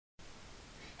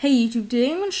Hey YouTube,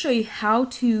 today I'm going to show you how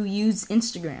to use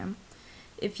Instagram.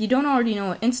 If you don't already know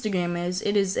what Instagram is,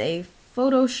 it is a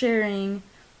photo sharing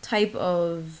type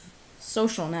of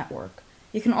social network.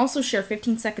 You can also share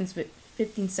 15-second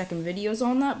videos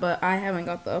on that, but I haven't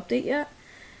got the update yet.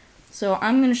 So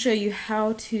I'm going to show you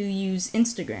how to use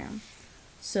Instagram.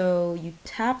 So you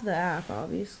tap the app,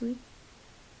 obviously.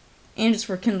 And it's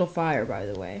for Kindle Fire, by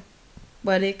the way.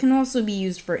 But it can also be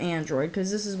used for Android, because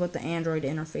this is what the Android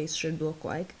interface should look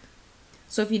like.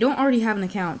 So if you don't already have an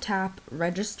account, tap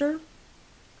register,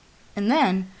 and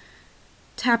then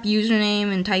tap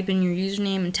username and type in your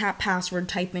username, and tap password,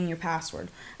 type in your password.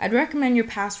 I'd recommend your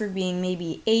password being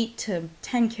maybe 8 to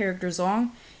 10 characters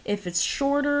long. If it's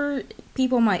shorter,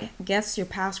 people might guess your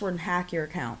password and hack your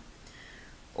account.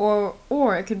 Or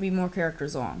it could be more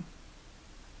characters long.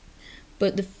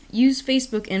 But the use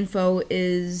Facebook info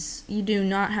is, you do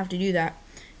not have to do that.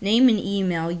 Name and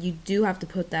email, you do have to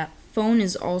put that. Phone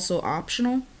is also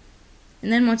optional.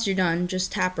 And then once you're done,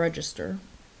 just tap register.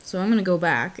 So I'm going to go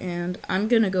back and I'm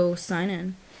going to go sign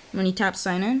in. When you tap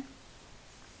sign in,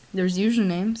 there's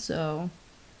username, so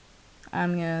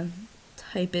I'm going to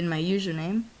type in my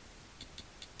username.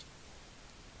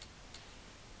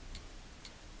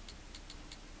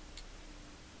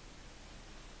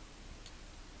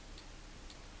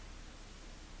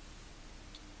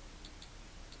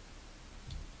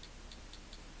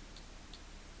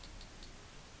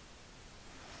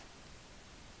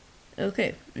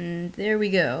 Okay, and there we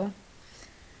go.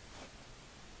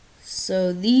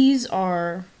 So this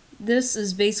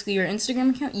is basically your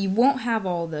Instagram account. You won't have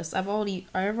all this. I've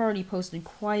already posted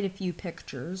quite a few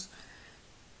pictures.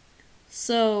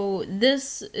 So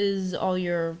this is all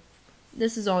your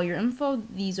info.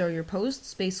 These are your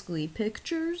posts, basically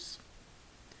pictures.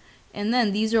 And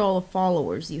then these are all the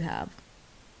followers you have.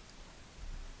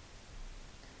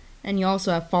 And you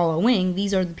also have following.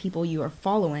 These are the people you are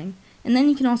following. And then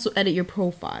you can also edit your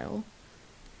profile.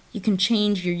 You can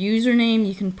change your username,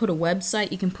 you can put a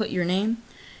website, you can put your name,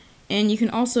 and you can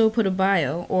also put a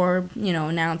bio or,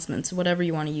 announcements, whatever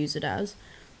you want to use it as.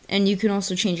 And you can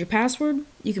also change your password.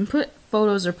 You can put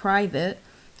photos are private,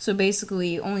 so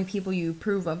basically only people you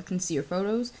approve of can see your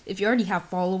photos. If you already have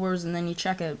followers and then you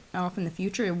check it off in the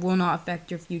future, it will not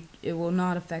affect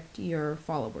your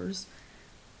followers.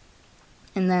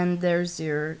 And then there's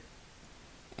your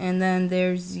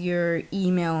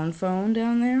email and phone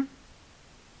down there.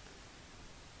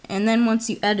 And then once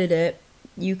you edit it,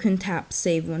 you can tap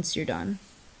save once you're done.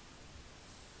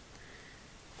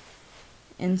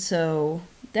 And so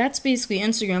that's basically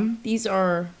Instagram. These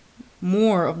are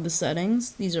more of the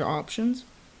settings. These are options.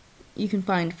 You can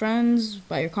find friends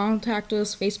by your contact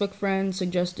list, Facebook friends,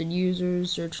 suggested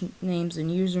users, search names and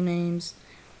usernames.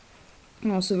 You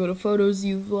can also go to photos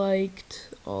you've liked,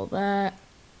 all that.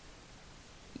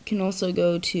 You can also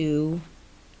go to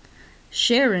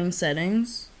sharing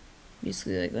settings,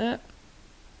 basically like that.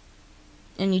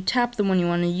 And you tap the one you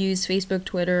want to use: Facebook,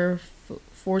 Twitter,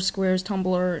 Foursquares,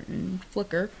 Tumblr, and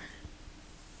Flickr.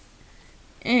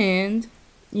 And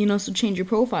you can also change your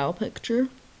profile picture.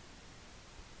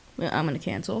 Well, I'm going to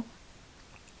cancel.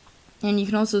 And you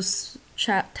can also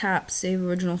tap save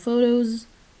original photos,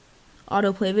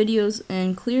 autoplay videos,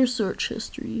 and clear search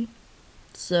history.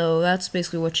 So that's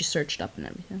basically what you searched up and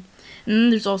everything. And then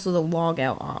there's also the log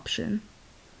out option.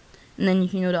 And then you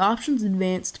can go to options,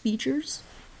 advanced features.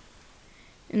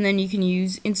 And then you can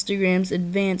use Instagram's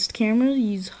advanced camera,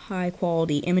 use high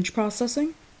quality image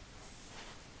processing.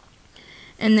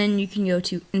 And then you can go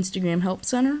to Instagram Help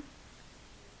Center.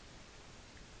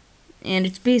 And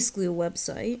it's basically a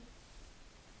website.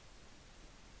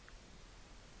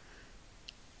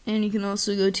 And you can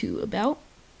also go to About,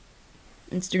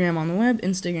 Instagram on the web,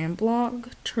 Instagram blog,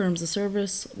 terms of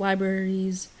service,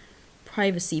 libraries,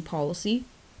 privacy policy.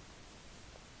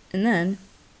 And then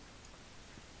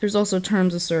there's also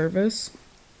terms of service,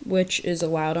 which is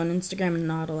allowed on Instagram and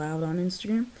not allowed on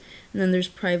Instagram. And then there's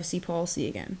privacy policy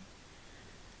again.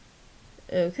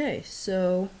 Okay,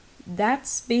 so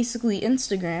that's basically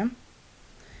Instagram.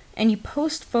 And you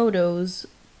post photos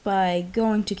by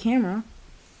going to camera.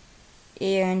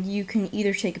 And you can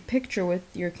either take a picture with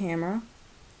your camera,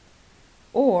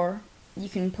 or you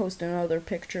can post another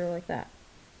picture like that.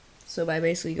 So by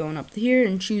basically going up here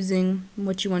and choosing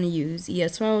what you want to use: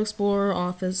 ES File Explorer,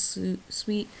 Office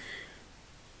Suite,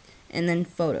 and then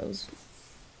Photos.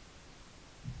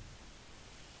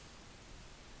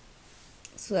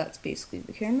 So that's basically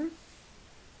the camera.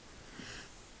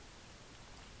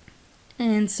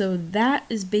 And so that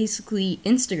is basically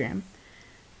Instagram.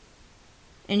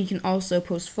 And you can also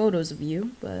post photos of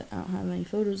you, but I don't have any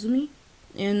photos of me.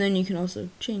 And then you can also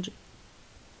change it.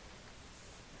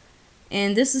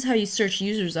 And this is how you search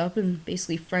users up and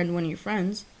basically friend one of your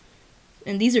friends.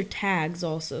 And these are tags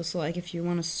also, so like if you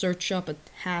want to search up a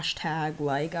hashtag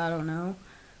like, I don't know,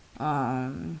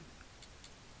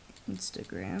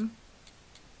 Instagram.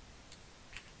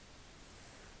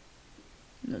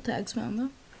 No tags found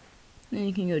though. Then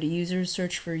you can go to users,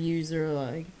 search for user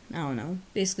like, I don't know,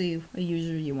 basically a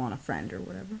user you want a friend or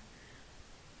whatever.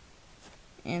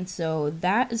 And so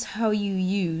that is how you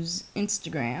use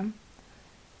Instagram.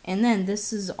 And then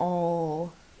this is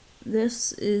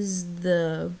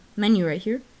the menu right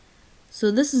here. So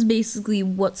this is basically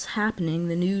what's happening,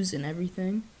 the news and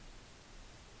everything.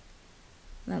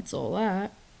 That's all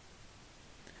that.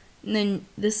 And then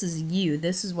this is you.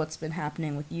 This is what's been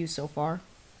happening with you so far.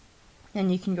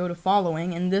 And you can go to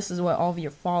following, and this is what all of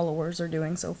your followers are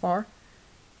doing so far.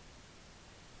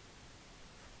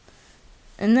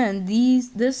 And then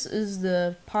this is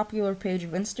the popular page of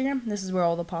Instagram. This is where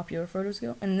all the popular photos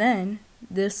go. And then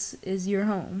this is your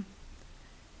home.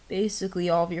 Basically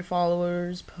all of your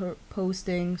followers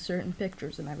posting certain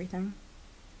pictures and everything.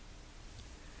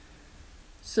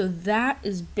 So that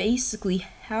is basically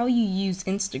how you use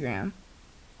Instagram.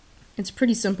 It's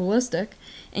pretty simplistic,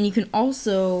 and you can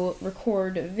also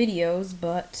record videos,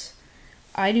 but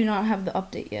I do not have the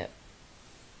update yet.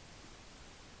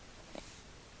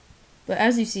 But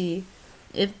as you see,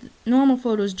 if normal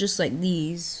photos just like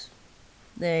these,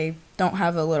 they don't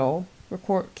have a little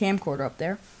camcorder up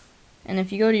there. And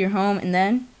if you go to your home and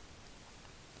then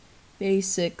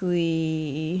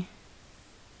basically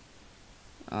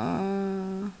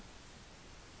I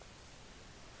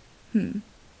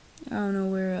don't know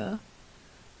where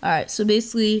alright, so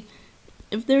basically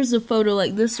if there's a photo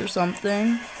like this or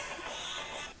something,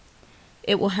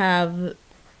 it will have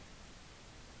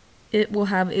a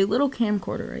little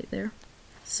camcorder right there.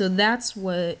 So that's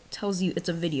what tells you it's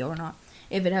a video or not.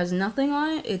 If it has nothing on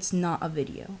it, it's not a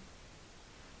video.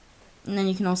 And then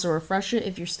you can also refresh it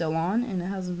if you're still on and it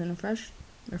hasn't been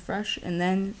refresh, and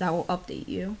then that will update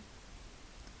you.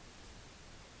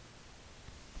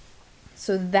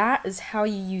 So that is how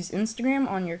you use Instagram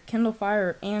on your Kindle Fire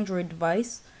or Android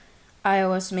device.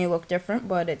 iOS may look different,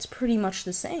 but it's pretty much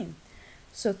the same.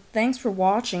 So thanks for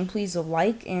watching. Please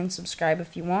like and subscribe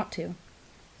if you want to.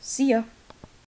 See ya.